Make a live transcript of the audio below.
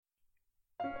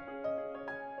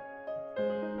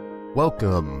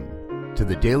Welcome to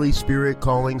the Daily Spirit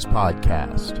Callings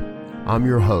Podcast. I'm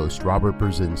your host, Robert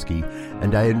Brzezinski,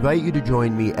 and I invite you to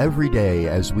join me every day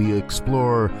as we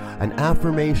explore an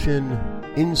affirmation,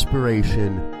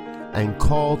 inspiration, and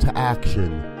call to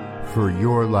action for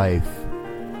your life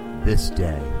this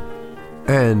day.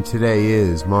 And today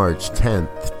is March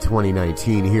 10th,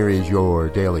 2019. Here is your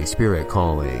Daily Spirit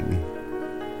Calling.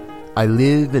 I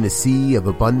live in a sea of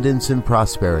abundance and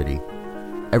prosperity.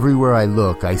 Everywhere I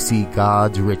look, I see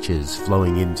God's riches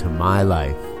flowing into my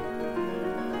life.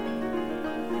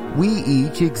 We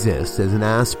each exist as an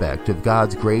aspect of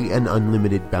God's great and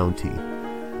unlimited bounty.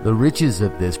 The riches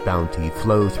of this bounty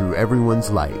flow through everyone's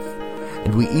life,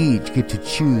 and we each get to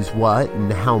choose what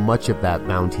and how much of that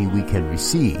bounty we can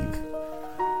receive.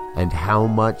 And how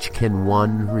much can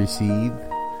one receive?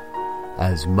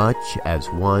 As much as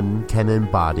one can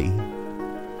embody.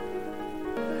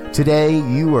 Today,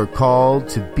 you are called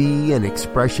to be an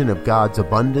expression of God's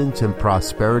abundance and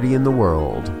prosperity in the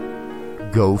world.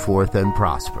 Go forth and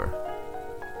prosper.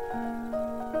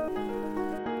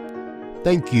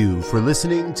 Thank you for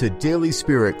listening to Daily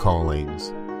Spirit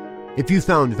Callings. If you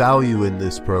found value in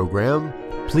this program,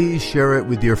 please share it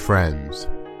with your friends.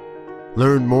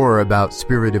 Learn more about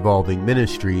Spirit Evolving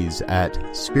Ministries at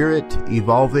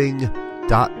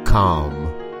spiritevolving.com.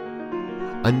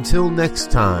 Until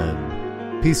next time,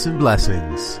 peace and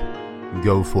blessings.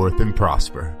 Go forth and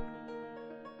prosper.